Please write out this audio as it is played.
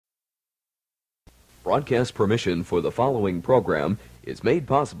Broadcast permission for the following program is made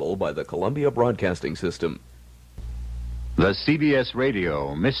possible by the Columbia Broadcasting System. The CBS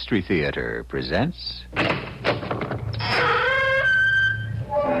Radio Mystery Theater presents...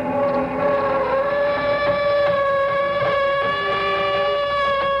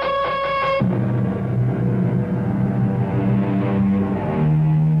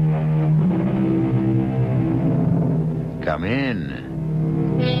 Come in.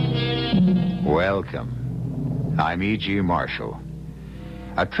 Welcome. I'm E.G. Marshall.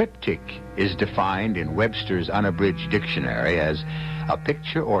 A triptych is defined in Webster's unabridged dictionary as a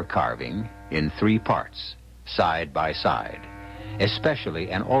picture or carving in 3 parts, side by side,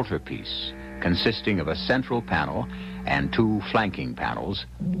 especially an altarpiece consisting of a central panel and 2 flanking panels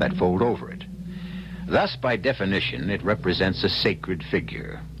that fold over it. Thus, by definition, it represents a sacred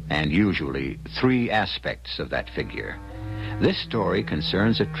figure, and usually 3 aspects of that figure. This story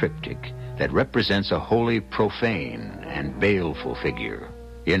concerns a triptych that represents a wholly profane and baleful figure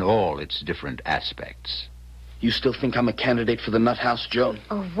in all its different aspects. You still think I'm a candidate for the nut house, Joan?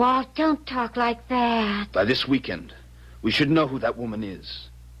 Oh, Walt, don't talk like that. By this weekend, we should know who that woman is.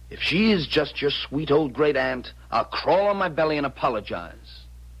 If she is just your sweet old great aunt, I'll crawl on my belly and apologize.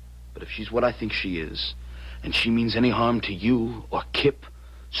 But if she's what I think she is, and she means any harm to you or Kip,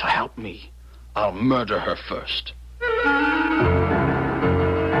 so help me, I'll murder her first.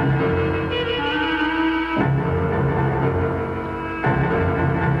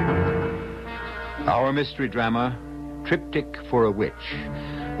 Our mystery drama, Triptych for a Witch,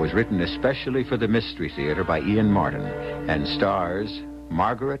 was written especially for the Mystery Theater by Ian Martin and stars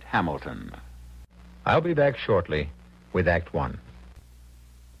Margaret Hamilton. I'll be back shortly with Act 1.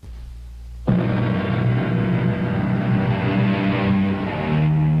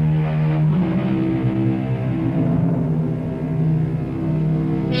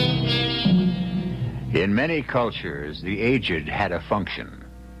 In many cultures, the aged had a function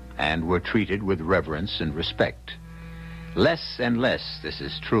and were treated with reverence and respect. Less and less this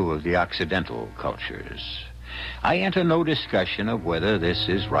is true of the Occidental cultures. I enter no discussion of whether this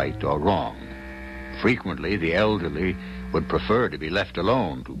is right or wrong. Frequently, the elderly would prefer to be left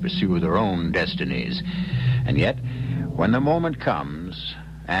alone to pursue their own destinies. And yet, when the moment comes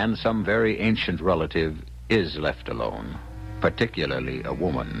and some very ancient relative is left alone, particularly a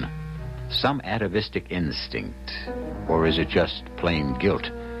woman, some atavistic instinct, or is it just plain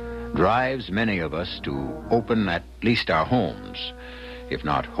guilt, drives many of us to open at least our homes, if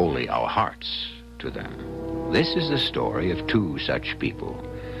not wholly our hearts, to them. This is the story of 2 such people.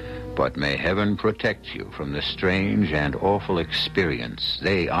 But may heaven protect you from the strange and awful experience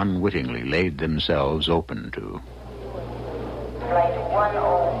they unwittingly laid themselves open to. Flight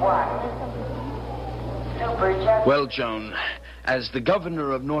 101. Well, Joan, as the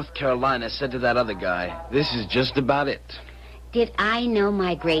governor of North Carolina said to that other guy, this is just about it. Did I know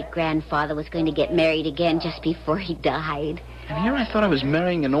my great-grandfather was going to get married again just before he died? And here I thought I was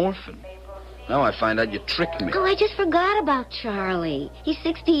marrying an orphan. Now I find out you tricked me. Oh, I just forgot about Charlie. He's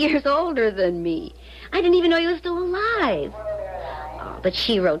 60 years older than me. I didn't even know he was still alive. Oh, but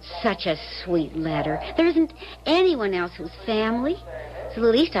she wrote such a sweet letter. There isn't anyone else who's family. So the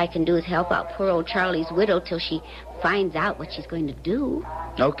least I can do is help out poor old Charlie's widow till she finds out what she's going to do.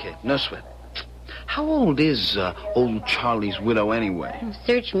 Okay, no sweat. How old is old Charlie's widow anyway?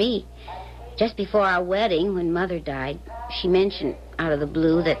 Search me. Just before our wedding, when Mother died, she mentioned out of the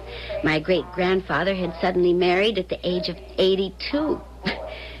blue that my great-grandfather had suddenly married at the age of 82.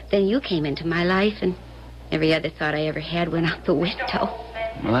 Then you came into my life, and every other thought I ever had went out the window.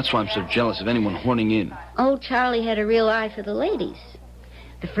 Well, that's why I'm so jealous of anyone horning in. Old Charlie had a real eye for the ladies.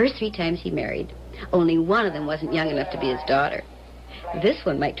 The first 3 times he married, only one of them wasn't young enough to be his daughter. This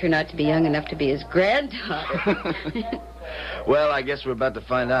one might turn out to be young enough to be his granddaughter. Well, I guess we're about to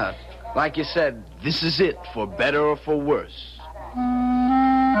find out. Like you said, this is it, for better or for worse. The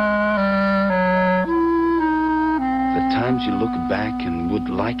times you look back and would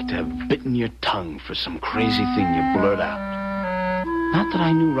like to have bitten your tongue for some crazy thing you blurt out. Not that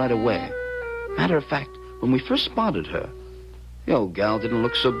I knew right away. Matter of fact, when we first spotted her, the old gal didn't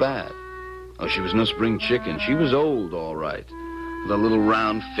look so bad. Oh, she was no spring chicken. She was old, all right. With a little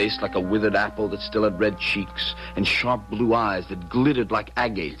round face like a withered apple that still had red cheeks and sharp blue eyes that glittered like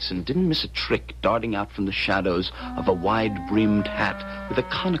agates and didn't miss a trick darting out from the shadows of a wide-brimmed hat with a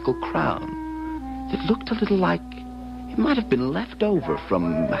conical crown that looked a little like it might have been left over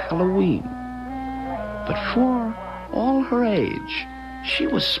from Halloween. But for all her age, she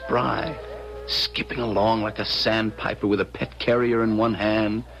was spry, skipping along like a sandpiper with a pet carrier in one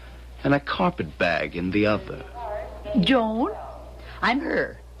hand and a carpet bag in the other. Joan, I'm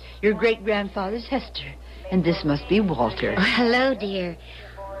her. Your great-grandfather's Hester. And this must be Walter. Oh, hello, dear.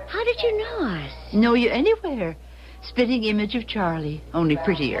 How did you know us? Know you anywhere. Spitting image of Charlie, only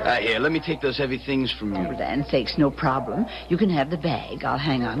prettier. Here, let me take those heavy things from you. For land's sakes, no problem. You can have the bag. I'll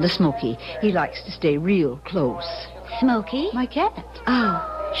hang on to Smokey. He likes to stay real close. Smokey? My cat.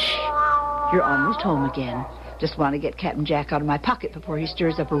 Oh. Shh. You're almost home again. Just want to get Captain Jack out of my pocket before he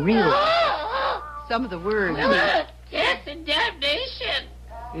stirs up a real... Some of the words... Death and damnation.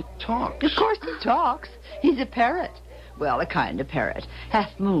 It talks. Of course he talks. He's a parrot. Well, a kind of parrot.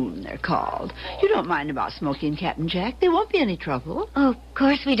 Half moon, they're called. You don't mind about Smokey and Captain Jack. There won't be any trouble. Oh, of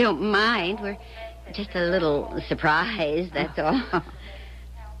course we don't mind. We're just a little surprised, that's all.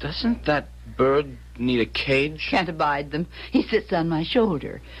 Doesn't that bird need a cage? Can't abide them. He sits on my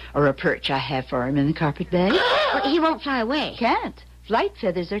shoulder. Or a perch I have for him in the carpet bag. Well, he won't fly away. Can't. Flight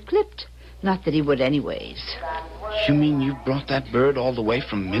feathers are clipped. Not that he would anyways. You mean you brought that bird all the way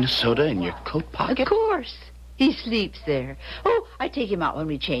from Minnesota in your coat pocket? Of course. He sleeps there. Oh, I take him out when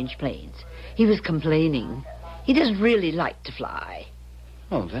we change planes. He was complaining. He doesn't really like to fly.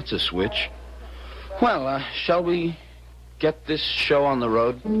 Oh, that's a switch. Well, shall we get this show on the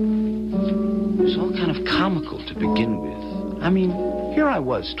road? It was all kind of comical to begin with. I mean, here I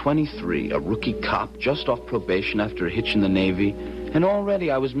was, 23, a rookie cop, just off probation after a hitch in the Navy, and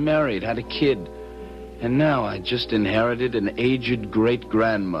already I was married, had a kid. And now I just inherited an aged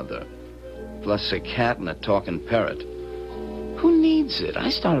great-grandmother, plus a cat and a talking parrot. Who needs it? I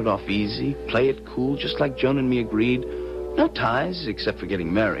started off easy, play it cool, just like Joan and me agreed. No ties, except for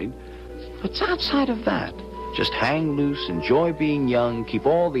getting married. What's outside of that? Just hang loose, enjoy being young, keep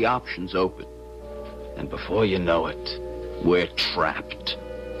all the options open. And before you know it, we're trapped.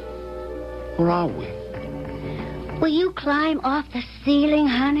 Or are we? Will you climb off the ceiling,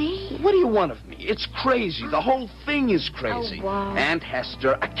 honey? What do you want of me? It's crazy. The whole thing is crazy. Oh, wow. Aunt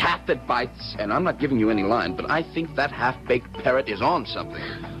Hester, a cat that bites, and I'm not giving you any line, but I think that half-baked parrot is on something.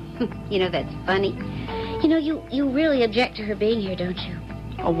 You know, that's funny. You know, you really object to her being here, don't you?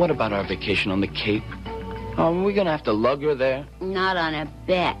 Oh, what about our vacation on the Cape? Oh, are we going to have to lug her there? Not on a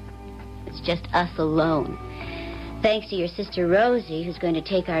bet. It's just us alone. Thanks to your sister Rosie, who's going to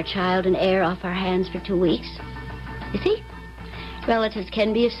take our child and heir off our hands for 2 weeks. You see? Relatives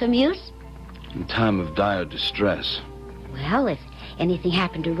can be of some use. In time of dire distress. Well, if anything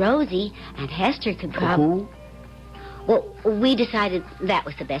happened to Rosie, Aunt Hester could probably... Who? Well, we decided that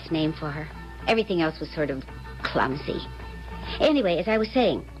was the best name for her. Everything else was sort of clumsy. Anyway, as I was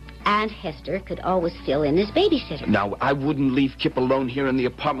saying, Aunt Hester could always fill in as babysitter. Now, I wouldn't leave Kip alone here in the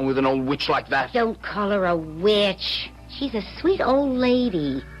apartment with an old witch like that. Don't call her a witch. She's a sweet old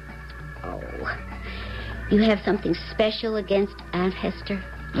lady. Oh... You have something special against Aunt Hester?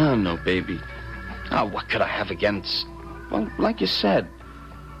 Oh, no, baby. Oh, what could I have against... Well, like you said,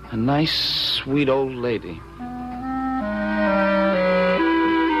 a nice, sweet old lady.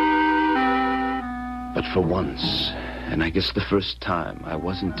 But for once, and I guess the first time, I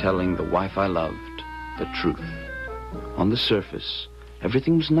wasn't telling the wife I loved the truth. On the surface,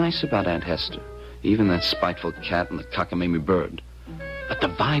 everything was nice about Aunt Hester, even that spiteful cat and the cockamamie bird. But the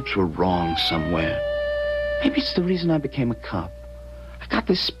vibes were wrong somewhere. Maybe it's the reason I became a cop. I got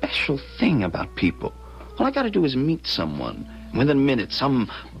this special thing about people. All I got to do is meet someone. And within a minute,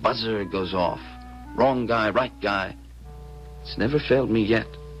 some buzzer goes off. Wrong guy, right guy. It's never failed me yet.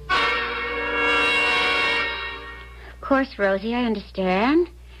 Of course, Rosie, I understand.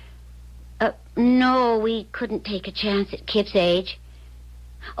 No, we couldn't take a chance at Kip's age.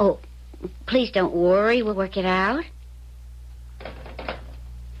 Oh, please don't worry. We'll work it out.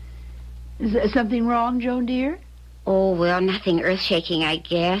 Is there something wrong, Joan, dear? Oh, well, nothing earth-shaking, I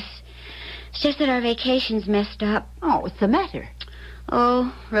guess. It's just that our vacation's messed up. Oh, what's the matter?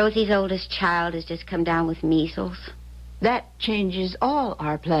 Oh, Rosie's oldest child has just come down with measles. That changes all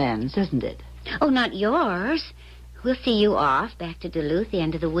our plans, doesn't it? Oh, not yours. We'll see you off back to Duluth the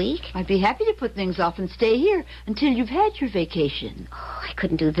end of the week. I'd be happy to put things off and stay here until you've had your vacation. Oh, I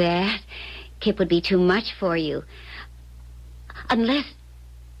couldn't do that. Kip would be too much for you. Unless...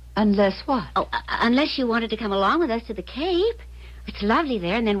 Unless what? Oh, unless you wanted to come along with us to the Cape. It's lovely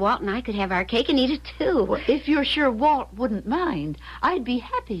there, and then Walt and I could have our cake and eat it, too. Well, if you're sure Walt wouldn't mind, I'd be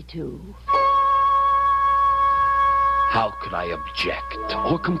happy to. How could I object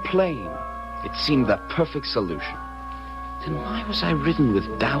or complain? It seemed the perfect solution. Then why was I ridden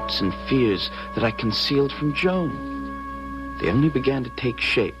with doubts and fears that I concealed from Joan? They only began to take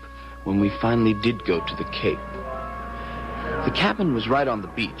shape when we finally did go to the Cape. The cabin was right on the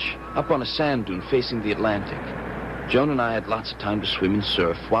beach, up on a sand dune facing the Atlantic. Joan and I had lots of time to swim and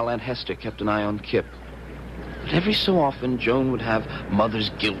surf, while Aunt Hester kept an eye on Kip. But every so often, Joan would have mother's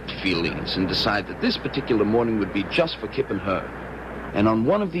guilt feelings and decide that this particular morning would be just for Kip and her. And on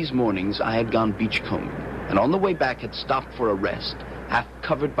one of these mornings, I had gone beachcombing, and on the way back had stopped for a rest, half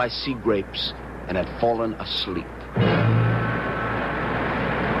covered by sea grapes, and had fallen asleep.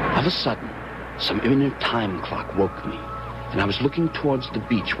 Of a sudden, some inner time clock woke me, and I was looking towards the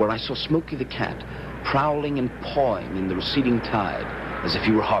beach where I saw Smokey the cat prowling and pawing in the receding tide as if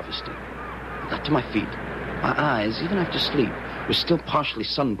he were harvesting. I got to my feet. My eyes, even after sleep, were still partially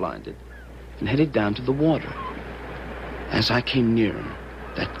sun-blinded, and headed down to the water. As I came near him,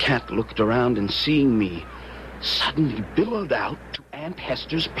 that cat looked around and, seeing me, suddenly billowed out to Aunt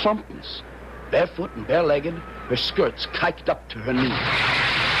Hester's plumpness. Barefoot and bare-legged, her skirts kiked up to her knees.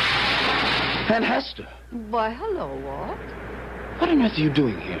 Aunt Hester! Why, hello, Walt. What on earth are you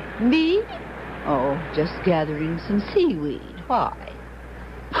doing here? Me? Oh, just gathering some seaweed. Why?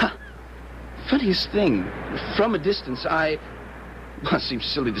 Huh. Funniest thing. From a distance, well, it seems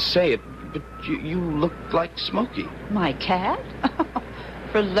silly to say it, but you look like Smokey. My cat?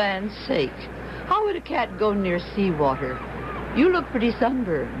 For land's sake. How would a cat go near seawater? You look pretty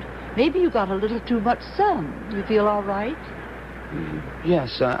sunburned. Maybe you got a little too much sun. You feel all right?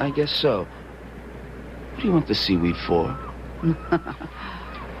 Yes, I guess so. What do you want the seaweed for?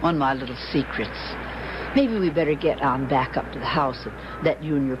 One of my little secrets. Maybe we better get on back up to the house and let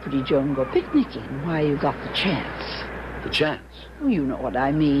you and your pretty Joan go picnicking while you got the chance. The chance? Oh, you know what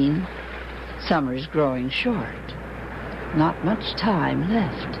I mean. Summer's growing short. Not much time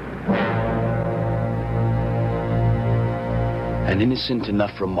left. An innocent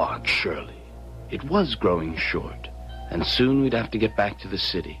enough remark, surely. It was growing short, and soon we'd have to get back to the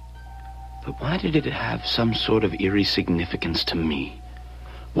city. But why did it have some sort of eerie significance to me?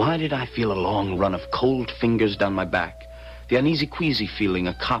 Why did I feel a long run of cold fingers down my back, the uneasy-queasy feeling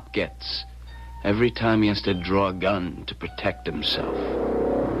a cop gets every time he has to draw a gun to protect himself?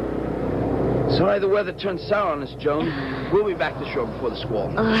 Sorry the weather turned sour on us, Joan. We'll be back to shore before the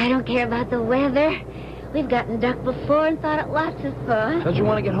squall. Oh, I don't care about the weather. We've gotten duck before and thought it lots of fun. Don't you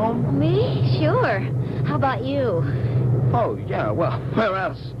want to get home? Me? Sure. How about you? Oh, yeah, well, where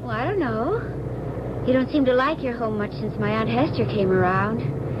else? Well, I don't know. You don't seem to like your home much since my Aunt Hester came around.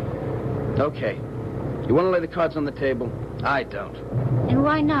 Okay. You want to lay the cards on the table? I don't. And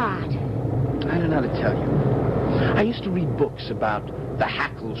why not? I don't know how to tell you. I used to read books about the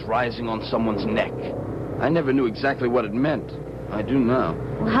hackles rising on someone's neck. I never knew exactly what it meant. I do now.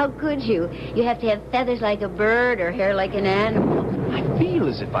 Well, how could you? You have to have feathers like a bird or hair like an animal. I feel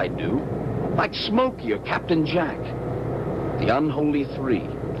as if I do. Like Smokey or Captain Jack. The unholy three.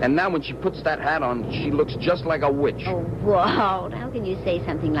 And now when she puts that hat on, she looks just like a witch. Oh, Walt, how can you say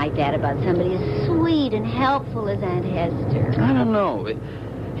something like that about somebody as sweet and helpful as Aunt Hester? I don't know. It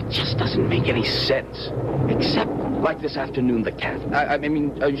just doesn't make any sense. Except, like this afternoon, the cat.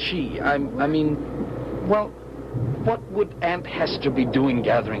 Well, what would Aunt Hester be doing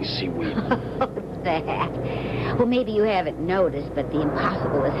gathering seaweed? That. Well, maybe you haven't noticed, but the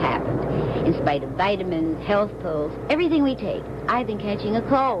impossible has happened. In spite of vitamins, health pills, everything we take, I've been catching a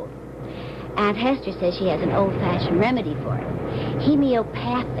cold. Aunt Hester says she has an old-fashioned remedy for it.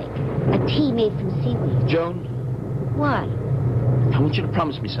 Homeopathic. A tea made from seaweed. Joan? What? I want you to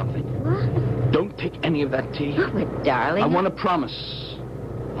promise me something. What? Don't take any of that tea. Oh, but darling... I want to promise.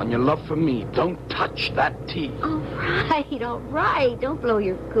 On your love for me, don't touch that tea. All right. Don't blow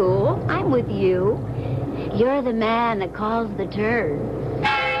your cool. I'm with you. You're the man that calls the turn.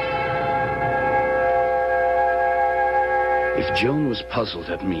 If Joan was puzzled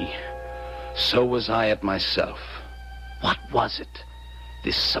at me, so was I at myself. What was it?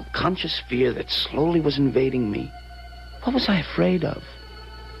 This subconscious fear that slowly was invading me. What was I afraid of?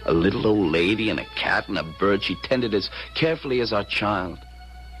 A little old lady and a cat and a bird she tended as carefully as our child.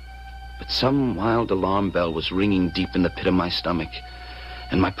 But some wild alarm bell was ringing deep in the pit of my stomach,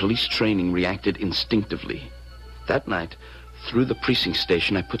 and my police training reacted instinctively. That night, through the precinct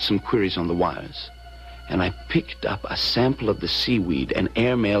station, I put some queries on the wires, and I picked up a sample of the seaweed and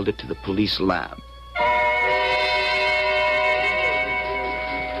airmailed it to the police lab.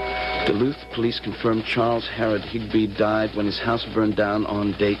 Duluth police confirmed Charles Harrod Higby died when his house burned down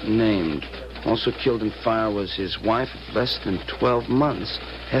on date named. Also killed in fire was his wife of less than 12 months,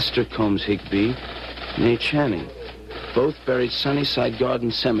 Hester Combs Higby, née Channing. Both buried Sunnyside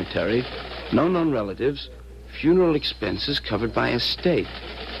Garden Cemetery. No known relatives. Funeral expenses covered by estate.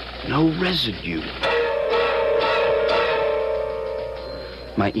 No residue.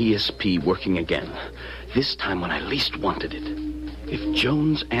 My ESP working again. This time when I least wanted it. If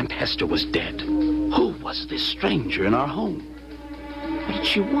Joan's Aunt Hester was dead, who was this stranger in our home? What did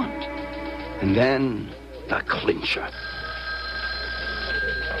she want? And then The clincher.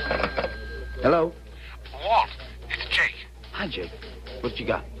 Hello? Walt, it's Jake. Hi, Jake. What you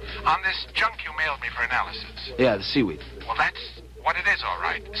got? On this junk you mailed me for analysis. Yeah, the seaweed. Well, that's what it is, all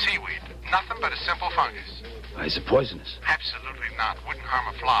right. Seaweed. Nothing but a simple fungus. Is it poisonous? Absolutely not. Wouldn't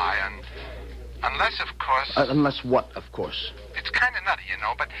harm a fly, and unless, of course... Unless what, of course? It's kind of nutty, you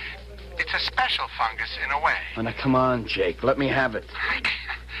know, but it's a special fungus in a way. Oh, now, come on, Jake. Let me have it.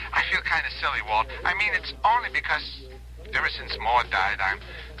 I feel kind of silly, Walt. I mean, it's only because ever since Maud died, I'm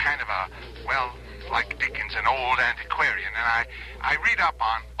kind of like Dickens, an old antiquarian, and I read up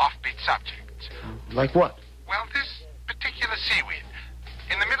on offbeat subjects. Like what? Well, this particular seaweed.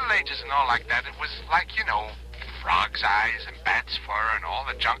 In the Middle Ages and all like that, it was like, you know, frog's eyes and bat's fur and all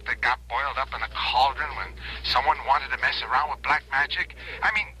the junk that got boiled up in a cauldron when someone wanted to mess around with black magic.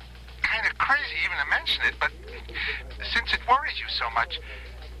 I mean, kind of crazy even to mention it, but since it worries you so much,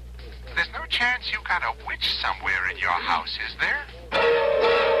 there's no chance you got a witch somewhere in your house, is there?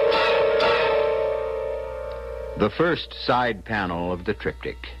 The first side panel of the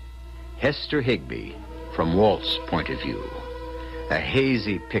triptych. Hester Higby, from Walt's point of view. A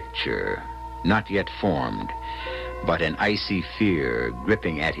hazy picture, not yet formed, but an icy fear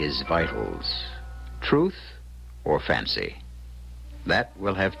gripping at his vitals. Truth or fancy? That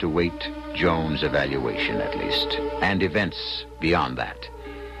will have to wait Joan's evaluation, at least, and events beyond that.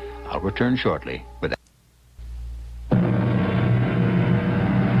 I'll return shortly with that.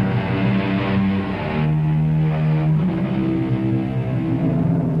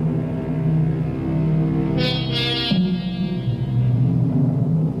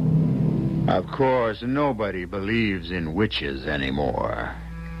 Of course, nobody believes in witches anymore.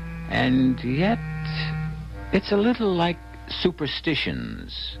 And yet, it's a little like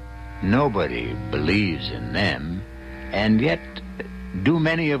superstitions. Nobody believes in them, and yet, do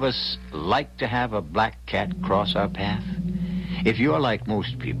many of us like to have a black cat cross our path? If you're like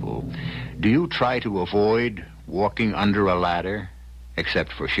most people, do you try to avoid walking under a ladder,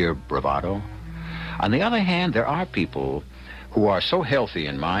 except for sheer bravado? On the other hand, there are people who are so healthy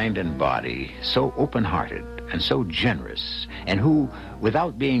in mind and body, so open-hearted and so generous, and who,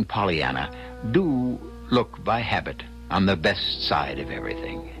 without being Pollyanna, do look by habit on the best side of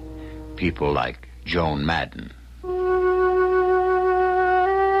everything. People like Joan Madden.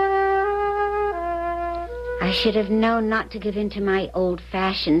 I should have known not to give in to my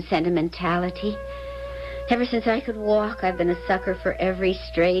old-fashioned sentimentality. Ever since I could walk, I've been a sucker for every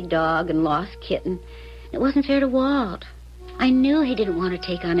stray dog and lost kitten. It wasn't fair to Walt. I knew he didn't want to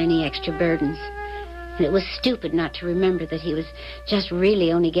take on any extra burdens. And it was stupid not to remember that he was just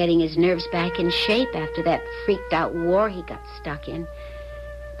really only getting his nerves back in shape after that freaked-out war he got stuck in.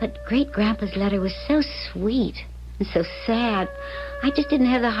 But Great-Grandpa's letter was so sweet and so sad. I just didn't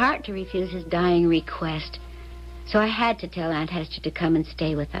have the heart to refuse his dying request. So I had to tell Aunt Hester to come and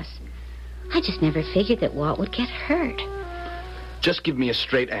stay with us. I just never figured that Walt would get hurt. Just give me a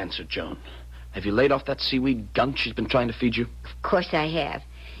straight answer, Joan. Have you laid off that seaweed gunk she's been trying to feed you? Of course I have.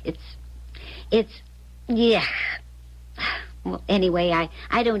 Yeah. Well, anyway,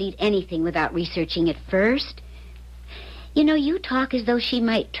 I don't eat anything without researching it first. You know, you talk as though she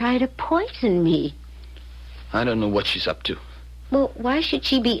might try to poison me. I don't know what she's up to. Well, why should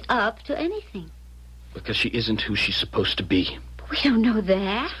she be up to anything? Because she isn't who she's supposed to be. We don't know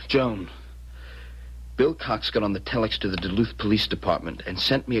that. Joan, Bill Cox got on the telex to the Duluth Police Department and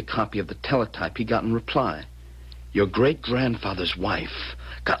sent me a copy of the teletype he got in reply. Your great-grandfather's wife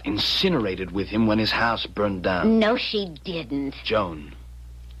got incinerated with him when his house burned down. No, she didn't. Joan,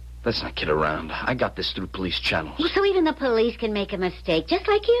 let's not kid around. I got this through police channels. Well, so even the police can make a mistake, just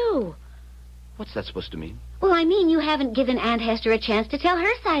like you. What's that supposed to mean? Well, I mean you haven't given Aunt Hester a chance to tell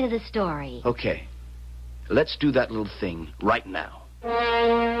her side of the story. Okay. Let's do that little thing right now.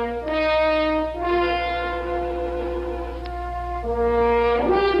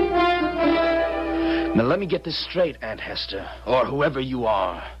 Now, let me get this straight, Aunt Hester, or whoever you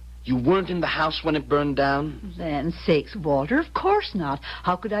are. You weren't in the house when it burned down? Land's sakes, Walter, of course not.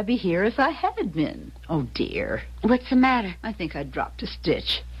 How could I be here if I had been? Oh, dear. What's the matter? I think I dropped a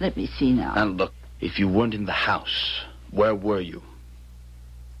stitch. Let me see now. And look, if you weren't in the house, where were you?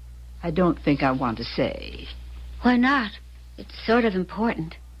 I don't think I want to say. Why not? It's sort of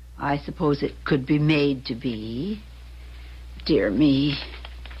important. I suppose it could be made to be. Dear me.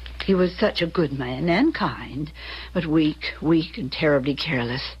 He was such a good man and kind, but weak and terribly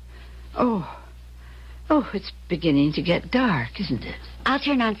careless. Oh, it's beginning to get dark, isn't it? I'll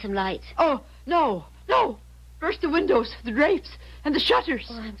turn on some lights. Oh, no. Burst the windows, the drapes, and the shutters.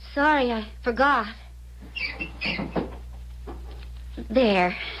 Oh, I'm sorry, I forgot.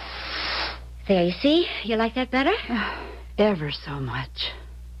 There. There, you see? You like that better? Ever so much.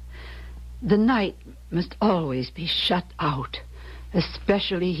 The night must always be shut out,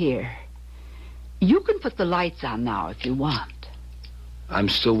 especially here. You can put the lights on now if you want. I'm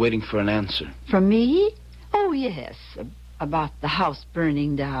still waiting for an answer. From me? Oh, yes. About the house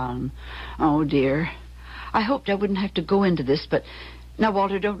burning down. Oh, dear. I hoped I wouldn't have to go into this, but... Now,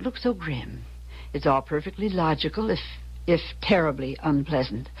 Walter, don't look so grim. It's all perfectly logical, if terribly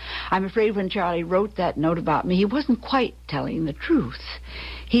unpleasant. I'm afraid when Charlie wrote that note about me, he wasn't quite telling the truth.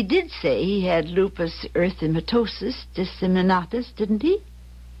 He did say he had lupus erythematosus disseminatus, didn't he?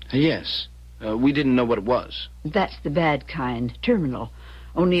 Yes. We didn't know what it was. That's the bad kind, terminal.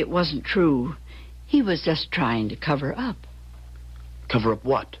 Only it wasn't true. He was just trying to cover up. Cover up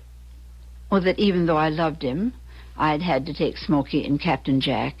what? Well, that even though I loved him, I'd had to take Smokey and Captain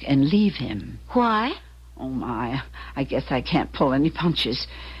Jack and leave him. Why? Oh, my. I guess I can't pull any punches.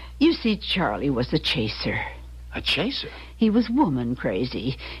 You see, Charlie was a chaser. A chaser? He was woman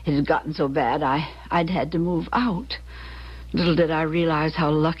crazy. It had gotten so bad I'd had to move out. Little did I realize how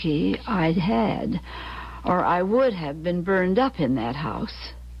lucky I'd had, or I would have been burned up in that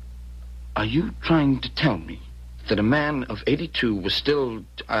house. Are you trying to tell me that a man of 82 was still,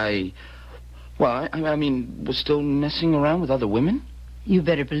 was still messing around with other women? You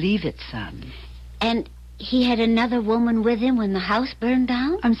better believe it, son. And he had another woman with him when the house burned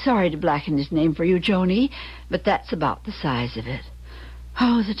down? I'm sorry to blacken his name for you, Joni, but that's about the size of it.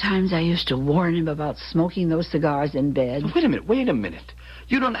 Oh, the times I used to warn him about smoking those cigars in bed. Wait a minute.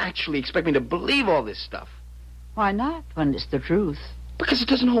 You don't actually expect me to believe all this stuff? Why not, when it's the truth? Because it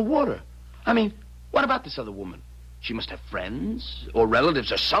doesn't hold water. I mean, what about this other woman? She must have friends or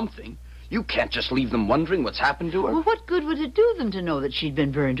relatives or something. You can't just leave them wondering what's happened to her. Well, what good would it do them to know that she'd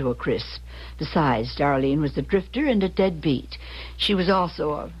been burned to a crisp? Besides, Darlene was a drifter and a deadbeat. She was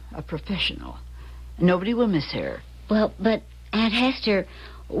also a professional. Nobody will miss her. Well, but, Aunt Hester,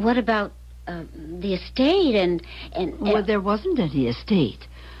 what about the estate and... Well, there wasn't any estate.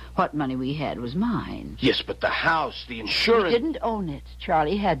 What money we had was mine. Yes, but the house, the insurance... We didn't own it.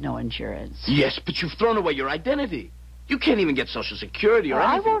 Charlie had no insurance. Yes, but you've thrown away your identity. You can't even get Social Security or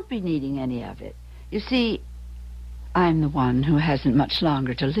anything. I won't be needing any of it. You see, I'm the one who hasn't much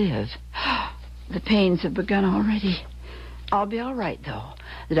longer to live. The pains have begun already. I'll be all right, though.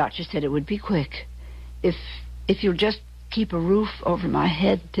 The doctor said it would be quick. If you'll just keep a roof over my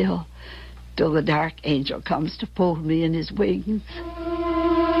head till the dark angel comes to fold me in his wings.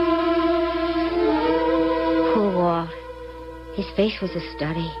 Poor Walt. His face was a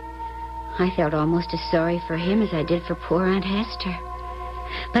study. I felt almost as sorry for him as I did for poor Aunt Hester.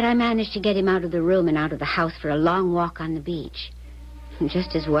 But I managed to get him out of the room and out of the house for a long walk on the beach.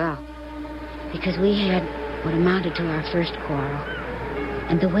 Just as well. Because we had what amounted to our first quarrel.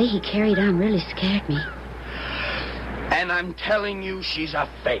 And the way he carried on really scared me. And I'm telling you, she's a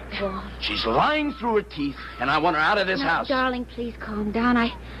fake. Walt. She's lying through her teeth, and I want her out of this house. Darling, please calm down.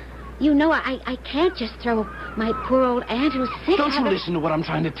 I can't just throw my poor old aunt who's sick. Don't you listen to what I'm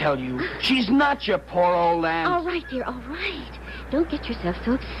trying to tell you. She's not your poor old aunt. All right, dear, all right. Don't get yourself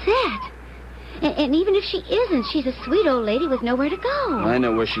so upset. And even if she isn't, she's a sweet old lady with nowhere to go. I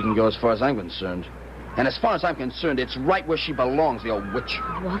know where she can go as far as I'm concerned. And as far as I'm concerned, it's right where she belongs, the old witch.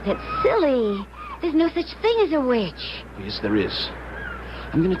 Walt, that's silly. There's no such thing as a witch. Yes, there is.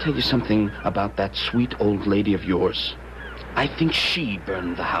 I'm going to tell you something about that sweet old lady of yours. I think she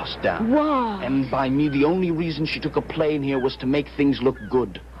burned the house down. Walt. And by me, the only reason she took a plane here was to make things look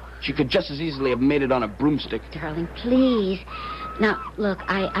good. She could just as easily have made it on a broomstick. Darling, please. Now, look,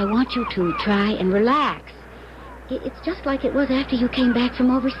 I want you to try and relax. It's just like it was after you came back from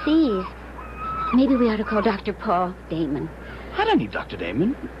overseas. Maybe we ought to call Dr. Paul Damon. I don't need Dr.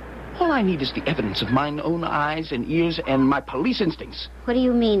 Damon. All I need is the evidence of mine own eyes and ears and my police instincts. What do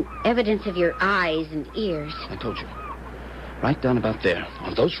you mean, evidence of your eyes and ears? I told you. Right down about there,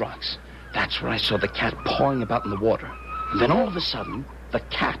 on those rocks. That's where I saw the cat pawing about in the water. And then all of a sudden, the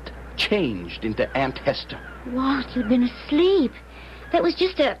cat changed into Aunt Hester. Walt, you'd been asleep. That was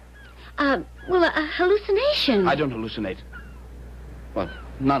just a hallucination. I don't hallucinate. Well,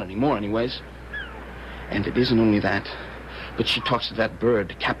 not anymore, anyways. And it isn't only that, but she talks to that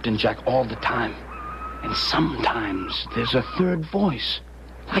bird, Captain Jack, all the time. And sometimes there's a third voice,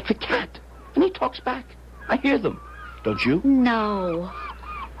 like the cat, and he talks back. I hear them. Don't you? No.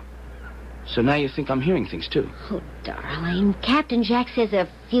 So now you think I'm hearing things, too? Oh, darling, Captain Jack says a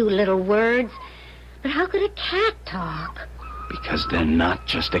few little words. But how could a cat talk? Because they're not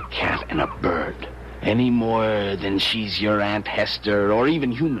just a cat and a bird. Any more than she's your Aunt Hester or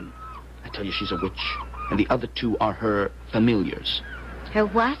even human. I tell you, she's a witch. And the other two are her familiars. Her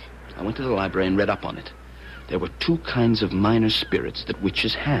what? I went to the library and read up on it. There were 2 kinds of minor spirits that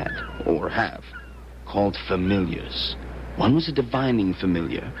witches had, or have, called familiars. One was a divining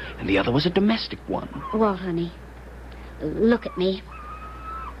familiar, and the other was a domestic one. Walt, honey, look at me.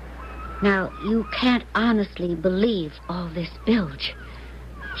 Now, you can't honestly believe all this bilge.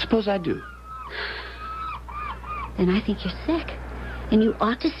 Suppose I do. Then I think you're sick, and you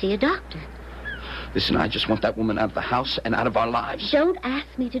ought to see a doctor. Listen, I just want that woman out of the house and out of our lives. Don't ask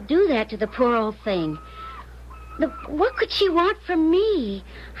me to do that to the poor old thing. What could she want from me?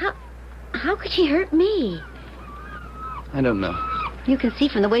 How could she hurt me? I don't know. You can see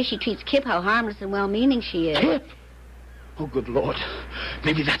from the way she treats Kip how harmless and well-meaning she is. Kip? Oh, good Lord.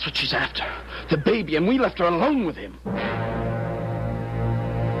 Maybe that's what she's after. The baby, and we left her alone with him.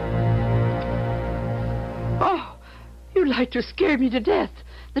 Oh, you like to scare me to death.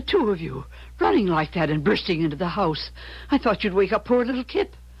 The 2 of you, running like that and bursting into the house. I thought you'd wake up poor little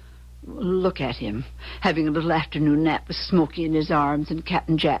Kip. Look at him, having a little afternoon nap with Smokey in his arms and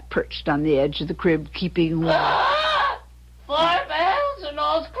Captain Jack perched on the edge of the crib, keeping warm. 4 bells and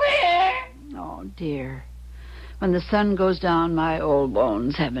all's clear. Oh, dear. When the sun goes down, my old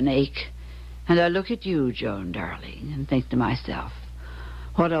bones have an ache. And I look at you, Joan, darling, and think to myself,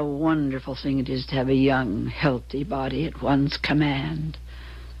 what a wonderful thing it is to have a young, healthy body at one's command.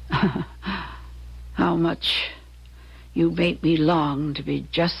 How much you make me long to be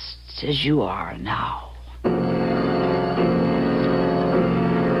just as you are now.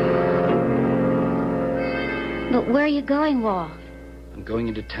 But where are you going, Walt? I'm going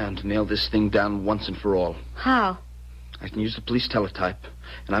into town to nail this thing down once and for all. How? I can use the police teletype,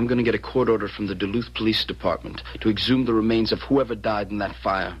 and I'm going to get a court order from the Duluth Police Department to exhume the remains of whoever died in that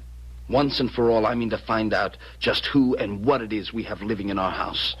fire. Once and for all, I mean to find out just who and what it is we have living in our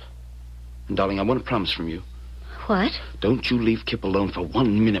house. And, darling, I want a promise from you. What? Don't you leave Kip alone for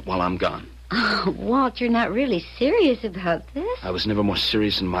 1 minute while I'm gone. Oh, Walt, you're not really serious about this. I was never more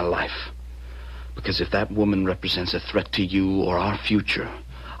serious in my life. Because if that woman represents a threat to you or our future,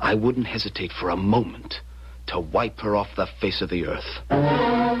 I wouldn't hesitate for a moment to wipe her off the face of the earth.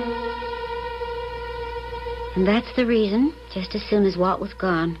 And that's the reason, just as soon as Walt was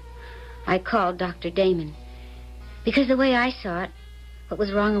gone, I called Dr. Damon. Because the way I saw it, what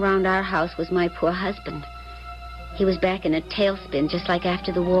was wrong around our house was my poor husband. He was back in a tailspin just like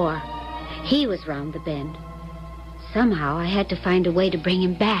after the war. He was round the bend. Somehow I had to find a way to bring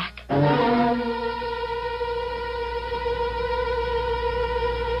him back.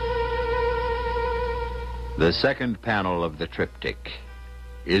 The second panel of the triptych.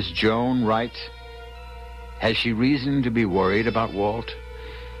 Is Joan right? Has she reason to be worried about Walt?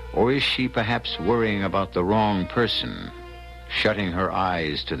 Or is she perhaps worrying about the wrong person, shutting her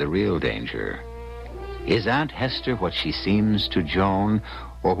eyes to the real danger? Is Aunt Hester what she seems to Joan,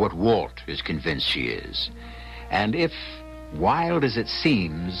 or what Walt is convinced she is? And if, wild as it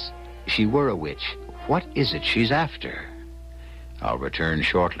seems, she were a witch, what is it she's after? I'll return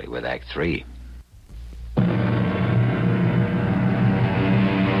shortly with Act 3.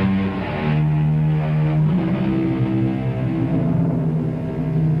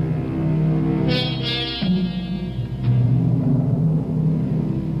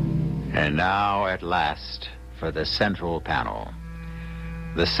 And now, at last, for the central panel.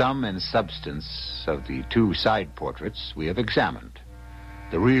 The sum and substance of the 2 side portraits we have examined.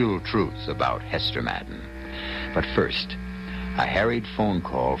 The real truth about Hester Madden. But first, a harried phone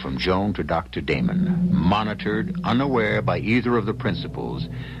call from Joan to Dr. Damon, monitored, unaware by either of the principals,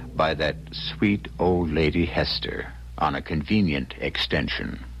 by that sweet old lady Hester, on a convenient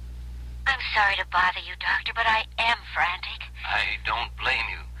extension. I'm sorry to bother you, Doctor, but I am frantic. I don't blame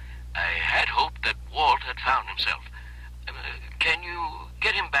you. I had hoped that Walt had found himself. Can you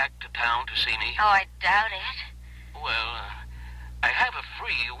get him back to town to see me? Oh, I doubt it. Well, I have a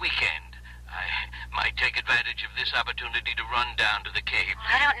free weekend. I might take advantage of this opportunity to run down to the Cape.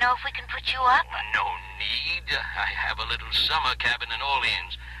 Well, I don't know if we can put you up. No need. I have a little summer cabin in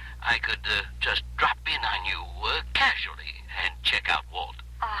Orleans. I could just drop in on you casually and check out Walt.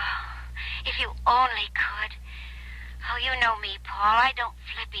 Oh, if you only could. Oh, you know me, Paul. I don't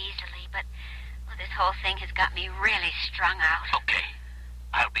flip easily, but this whole thing has got me really strung out. Okay.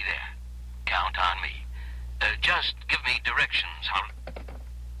 I'll be there. Count on me. Just give me directions.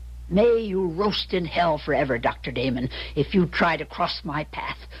 May you roast in hell forever, Dr. Damon, if you try to cross my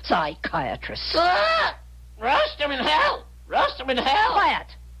path, psychiatrist. Roast him in hell! Roast him in hell! Quiet!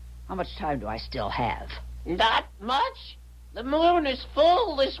 How much time do I still have? Not much. The moon is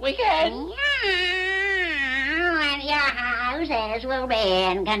full this weekend. houses will be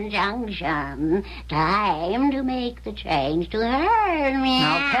in conjunction. Time to make the change to her.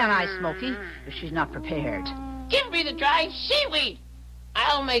 Now, can I, Smokey, if she's not prepared? Give me the dried seaweed.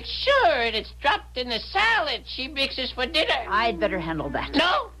 I'll make sure it's dropped in the salad she mixes for dinner. I'd better handle that.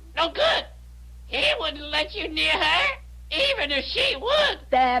 No good. He wouldn't let you near her, even if she would.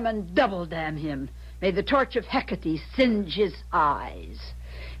 Damn and double damn him. May the torch of Hecate singe his eyes.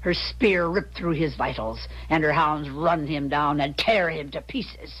 Her spear ripped through his vitals, and her hounds run him down and tear him to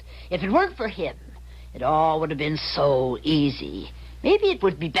pieces. If it weren't for him, it all would have been so easy. Maybe it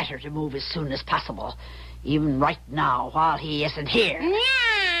would be better to move as soon as possible, even right now while he isn't here. No,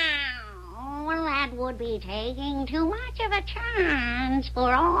 well, that would be taking too much of a chance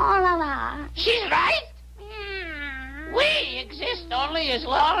for all of us. She's right. Yeah. We exist only as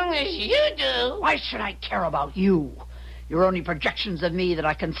long as you do. Why should I care about you? You're only projections of me that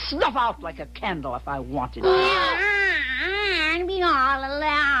I can snuff out like a candle if I wanted to. And be all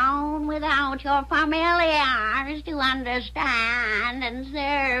alone without your familiars to understand and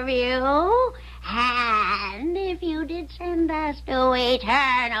serve you. And if you did send us to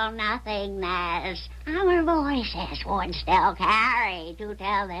eternal nothingness, our voices would still carry to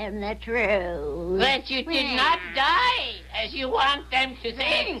tell them the truth. That you did not die, as you want them to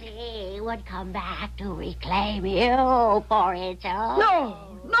think. He would come back to reclaim you for its own.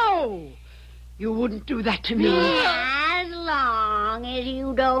 No! You wouldn't do that to me. As long as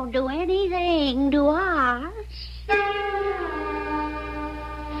you don't do anything to us.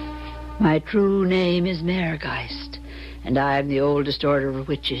 My true name is Maregeist, and I am the oldest order of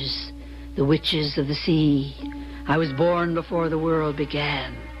witches, the witches of the sea. I was born before the world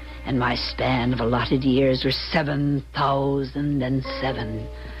began, and my span of allotted years were 7,007.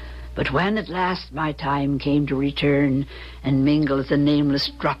 But when at last my time came to return and mingle as a nameless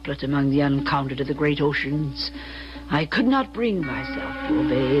droplet among the uncounted of the great oceans, I could not bring myself to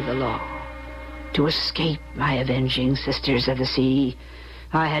obey the law, to escape my avenging sisters of the sea.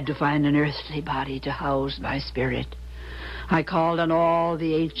 I had to find an earthly body to house my spirit. I called on all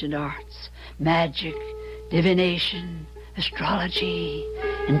the ancient arts, magic, divination, astrology,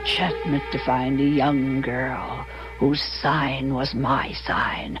 enchantment to find a young girl whose sign was my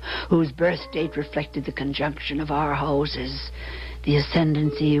sign, whose birth date reflected the conjunction of our houses, the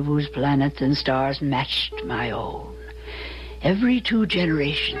ascendancy of whose planets and stars matched my own. Every 2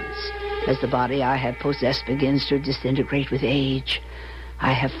 generations, as the body I have possessed begins to disintegrate with age,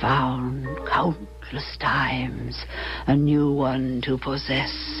 I have found countless times a new one to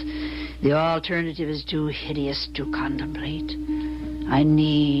possess. The alternative is too hideous to contemplate. I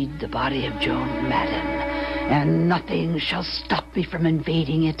need the body of Joan Madden, and nothing shall stop me from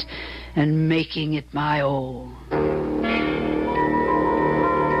invading it and making it my own.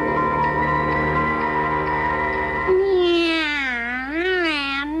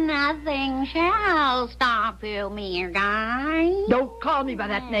 Nothing shall stop you, Maregeist. Don't call me by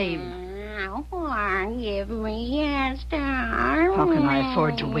that name. Forgive me, Esther. How can I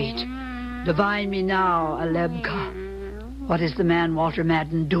afford to wait? Divine me now, Alebka. What is the man Walter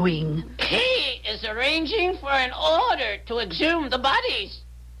Madden doing? He is arranging for an order to exhume the bodies,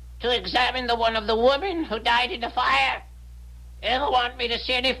 to examine the one of the woman who died in the fire. You want me to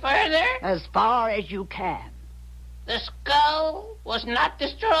see any further? As far as you can. The skull was not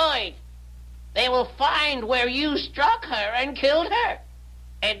destroyed. They will find where you struck her and killed her.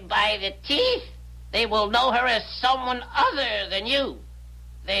 And by the teeth, they will know her as someone other than you.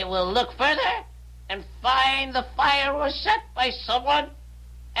 They will look further and find the fire was set by someone,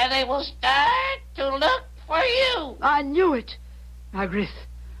 and they will start to look for you. I knew it. Margaret,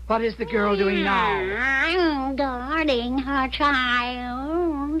 what is the girl doing now? I'm guarding her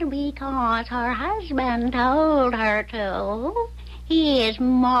child because her husband told her to. He is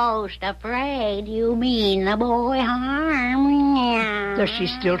most afraid you mean the boy harm. Does she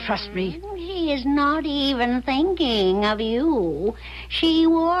still trust me? She is not even thinking of you. She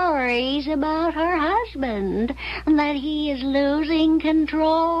worries about her husband, that he is losing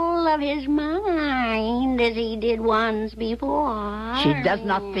control of his mind as he did once before. She does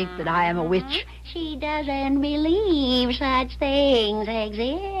not think that I am a witch. She doesn't believe such things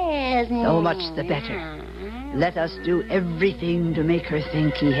exist. So much the better. Let us do everything to make her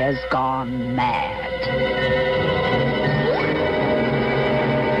think he has gone mad.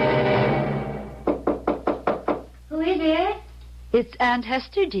 Who is it? It's Aunt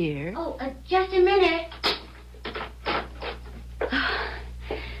Hester, dear. Oh, just a minute.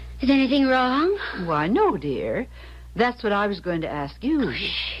 Is anything wrong? Why, no, dear. That's what I was going to ask you.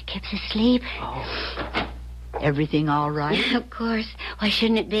 Shh, Kip's asleep. Oh. Everything all right? Of course. Why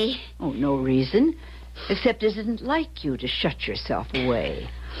shouldn't it be? Oh, no reason. Except it isn't like you to shut yourself away.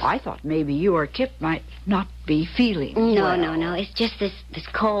 I thought maybe you or Kip might not be feeling well. No. It's just this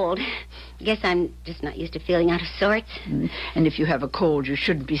cold. Guess I'm just not used to feeling out of sorts. And if you have a cold, you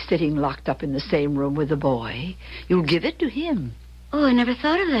shouldn't be sitting locked up in the same room with a boy. You'll give it to him. Oh, I never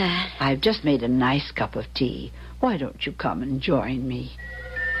thought of that. I've just made a nice cup of tea. Why don't you come and join me?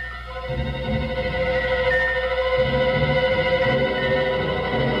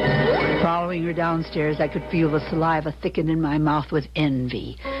 Following her downstairs, I could feel the saliva thicken in my mouth with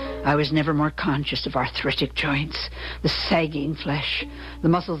envy. I was never more conscious of arthritic joints, the sagging flesh, the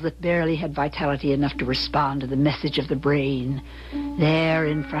muscles that barely had vitality enough to respond to the message of the brain. There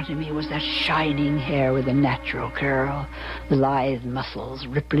in front of me was that shining hair with a natural curl, the lithe muscles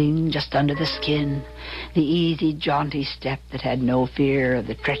rippling just under the skin, the easy, jaunty step that had no fear of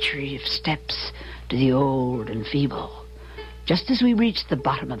the treachery of steps to the old and feeble. Just as we reached the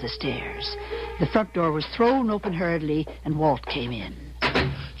bottom of the stairs, the front door was thrown open hurriedly, and Walt came in.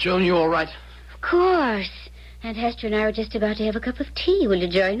 Joan, you all right? Of course. Aunt Hester and I were just about to have a cup of tea. Will you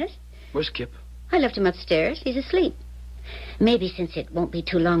join us? Where's Kip? I left him upstairs. He's asleep. Maybe since it won't be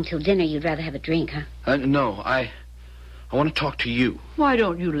too long till dinner, you'd rather have a drink, huh? No, I want to talk to you. Why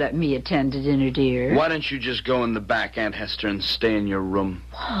don't you let me attend to dinner, dear? Why don't you just go in the back, Aunt Hester, and stay in your room?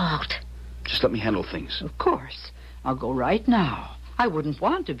 Walt. Just let me handle things. Of course. I'll go right now. I wouldn't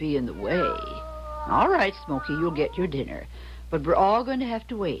want to be in the way. All right, Smokey, you'll get your dinner. But we're all going to have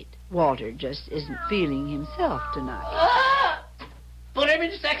to wait. Walter just isn't feeling himself tonight. Put him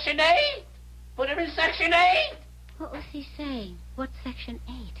in Section 8. Put him in Section 8. What was he saying? What's Section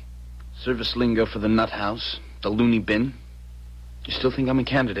 8? Service lingo for the nut house, the loony bin. You still think I'm a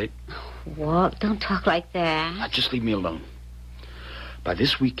candidate? Walt, don't talk like that. Now, just leave me alone. By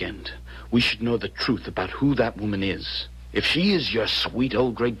this weekend, we should know the truth about who that woman is. If she is your sweet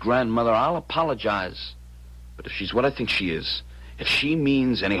old great-grandmother, I'll apologize. But if she's what I think she is, if she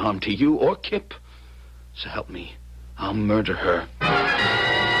means any harm to you or Kip, so help me, I'll murder her.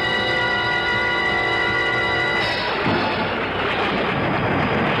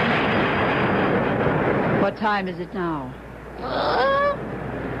 What time is it now? 9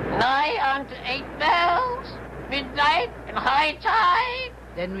 on to 8 bells. Midnight and high tide.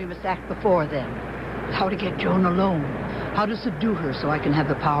 Then we must act before then. How to get Joan alone. How to subdue her so I can have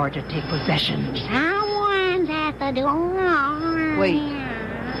the power to take possession. Someone's at the door. Wait.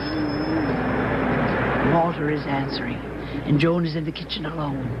 Walter is answering, and Joan is in the kitchen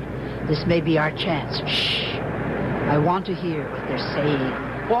alone. This may be our chance. Shh. I want to hear what they're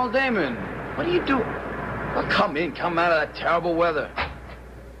saying. Paul Damon, what are you doing? Well, come in. Come out of that terrible weather.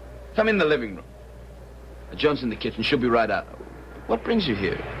 Come in the living room. Joan's in the kitchen. She'll be right out. What brings you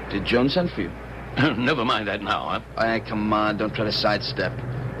here? Did Joan send for you? Never mind that now, huh? Hey, come on. Don't try to sidestep.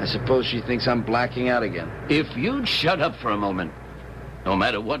 I suppose she thinks I'm blacking out again. If you'd shut up for a moment. No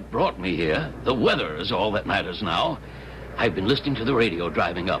matter what brought me here, the weather is all that matters now. I've been listening to the radio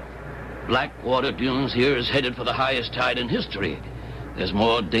driving up. Blackwater Dunes here is headed for the highest tide in history. There's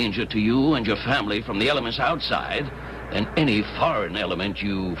more danger to you and your family from the elements outside than any foreign element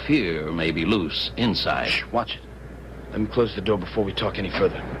you fear may be loose inside. Shh, watch it. Let me close the door before we talk any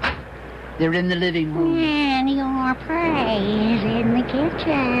further. They're in the living room. And your praise in the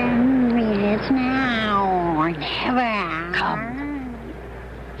kitchen. It's now or never. Come.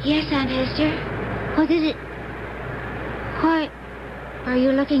 Yes, Aunt Hester. What is it? Why are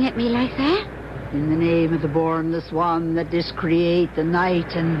you looking at me like that? In the name of the Bornless One that discreate the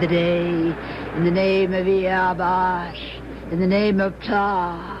night and the day, in the name of Iabash, in the name of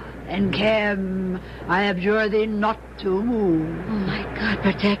Ptah and Kem, I abjure thee not to move. Oh, my God,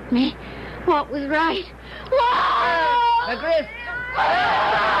 protect me. What was right? Whoa! Agris!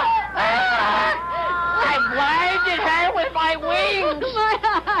 I blinded her with my wings. My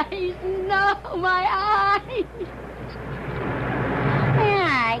eyes! No, my eyes!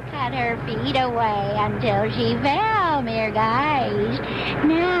 I cut her feet away until she fell, mere guys.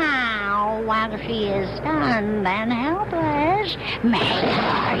 Now, while she is stunned and helpless, make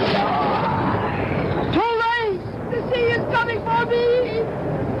her yours. Too late! The sea is coming for me!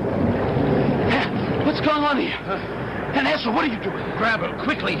 What's going on here? And Hester, what are you doing? Grab her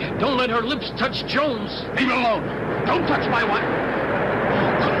quickly. Don't let her lips touch Joan's. Leave her alone. Don't touch my wife.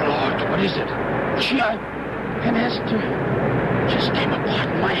 Oh, good Lord, what is it? She and Hester just came apart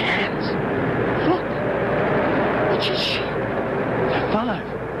in my hands. Look. Which is she? There are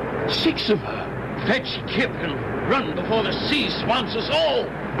 5, 6 of her. Fetch Kip and run before the sea swamps us all.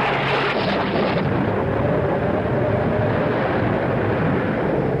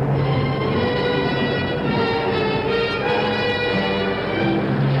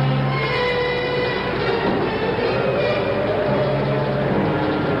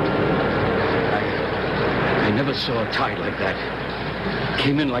 never saw a tide like that.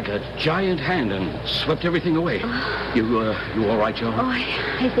 Came in like a giant hand and swept everything away. You all right, Joan? Oh,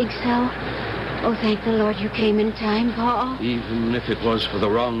 I think so. Oh, thank the Lord you came in time, Paul. Even if it was for the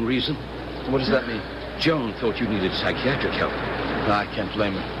wrong reason? What does that mean? Joan thought you needed psychiatric help. No, I can't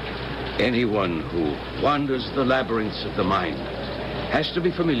blame her. Anyone who wanders the labyrinths of the mind has to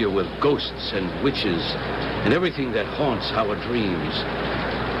be familiar with ghosts and witches and everything that haunts our dreams,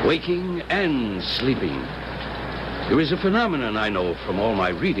 waking and sleeping. There is a phenomenon I know from all my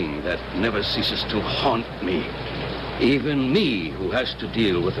reading that never ceases to haunt me. Even me, who has to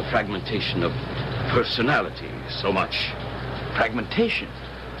deal with the fragmentation of personality so much. Fragmentation?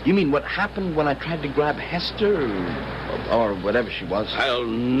 You mean what happened when I tried to grab Hester or whatever she was? I'll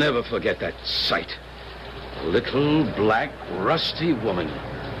never forget that sight. A little black, rusty woman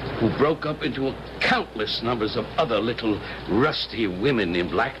who broke up into countless numbers of other little rusty women in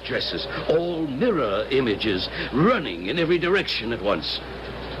black dresses, all mirror images running in every direction at once.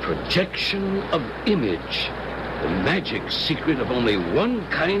 Projection of image. The magic secret of only one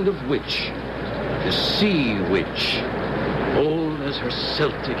kind of witch. The sea witch. Old as her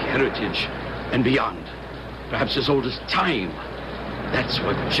Celtic heritage and beyond. Perhaps as old as time. That's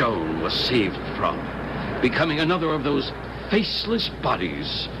what Joan was saved from. Becoming another of those faceless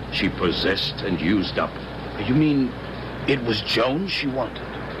bodies she possessed and used up. You mean it was Joan she wanted?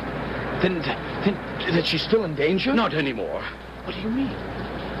 Then that she's still in danger? Not anymore. What do you mean?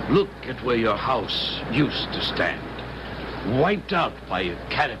 Look at where your house used to stand. Wiped out by a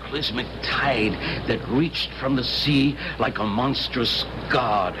cataclysmic tide that reached from the sea like a monstrous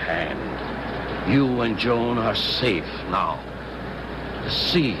god hand. You and Joan are safe now. The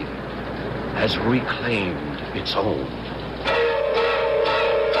sea has reclaimed its own.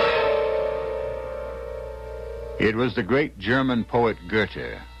 It was the great German poet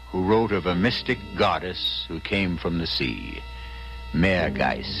Goethe who wrote of a mystic goddess who came from the sea,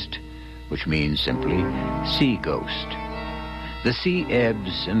 Meergeist, which means simply sea ghost. The sea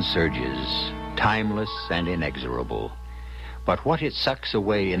ebbs and surges, timeless and inexorable. But what it sucks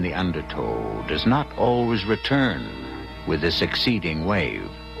away in the undertow does not always return with the succeeding wave.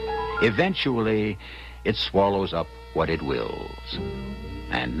 Eventually, it swallows up what it wills.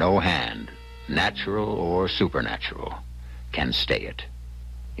 And no hand, natural or supernatural, can stay it.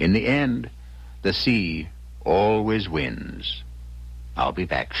 In the end, the sea always wins. I'll be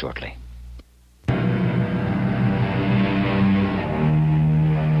back shortly.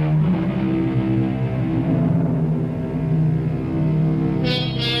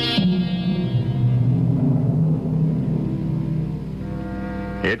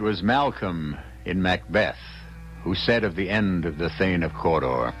 It was Malcolm in Macbeth who said of the end of the Thane of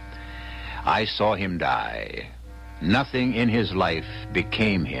Cawdor, "I saw him die. Nothing in his life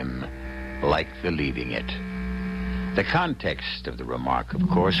became him like the leaving it." The context of the remark, of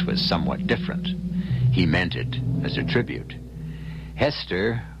course, was somewhat different. He meant it as a tribute.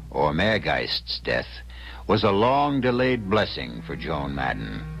 Hester, or Meergeist's death, was a long-delayed blessing for Joan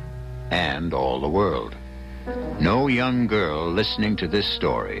Madden and all the world. No young girl listening to this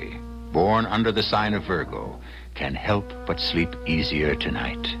story, born under the sign of Virgo, can help but sleep easier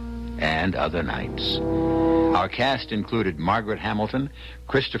tonight and other nights. Our cast included Margaret Hamilton,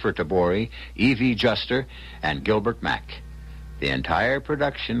 Christopher Tabori, Evie Juster, and Gilbert Mack. The entire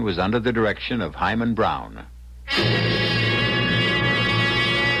production was under the direction of Hyman Brown.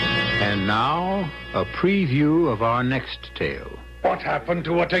 And now, a preview of our next tale. What happened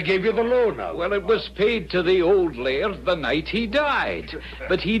to what I gave you the loan of? Well, it was paid to the old laird the night he died.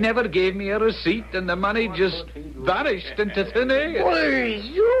 But he never gave me a receipt, and the money just vanished into thin air. Why,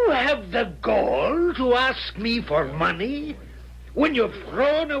 you have the gall to ask me for money? When you've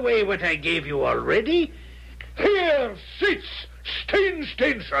thrown away what I gave you already? Here sits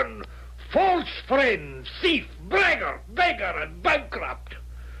Steinson, false friend, thief, braggart, beggar, and bankrupt.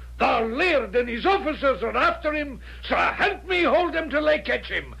 The laird and his officers are after him, so help me hold him till I catch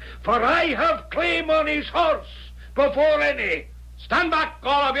him, for I have claim on his horse before any. Stand back,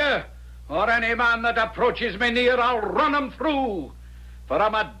 all of you, or any man that approaches me near, I'll run him through. For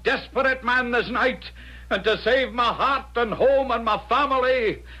I'm a desperate man this night, and to save my heart and home and my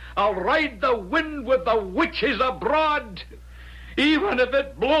family, I'll ride the wind with the witches abroad, even if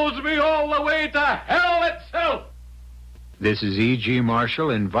it blows me all the way to hell itself. This is E.G. Marshall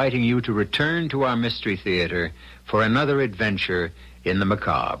inviting you to return to our Mystery Theater for another adventure in the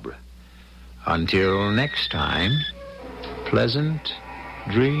macabre. Until next time, pleasant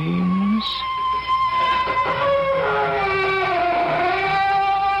dreams.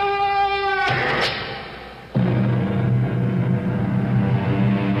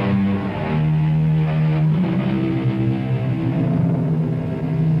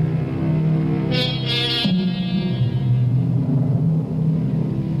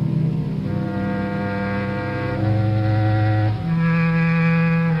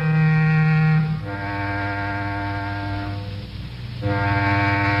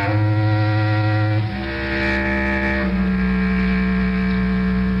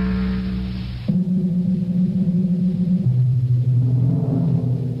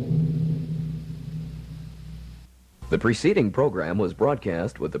 The preceding program was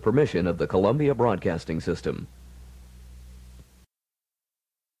broadcast with the permission of the Columbia Broadcasting System.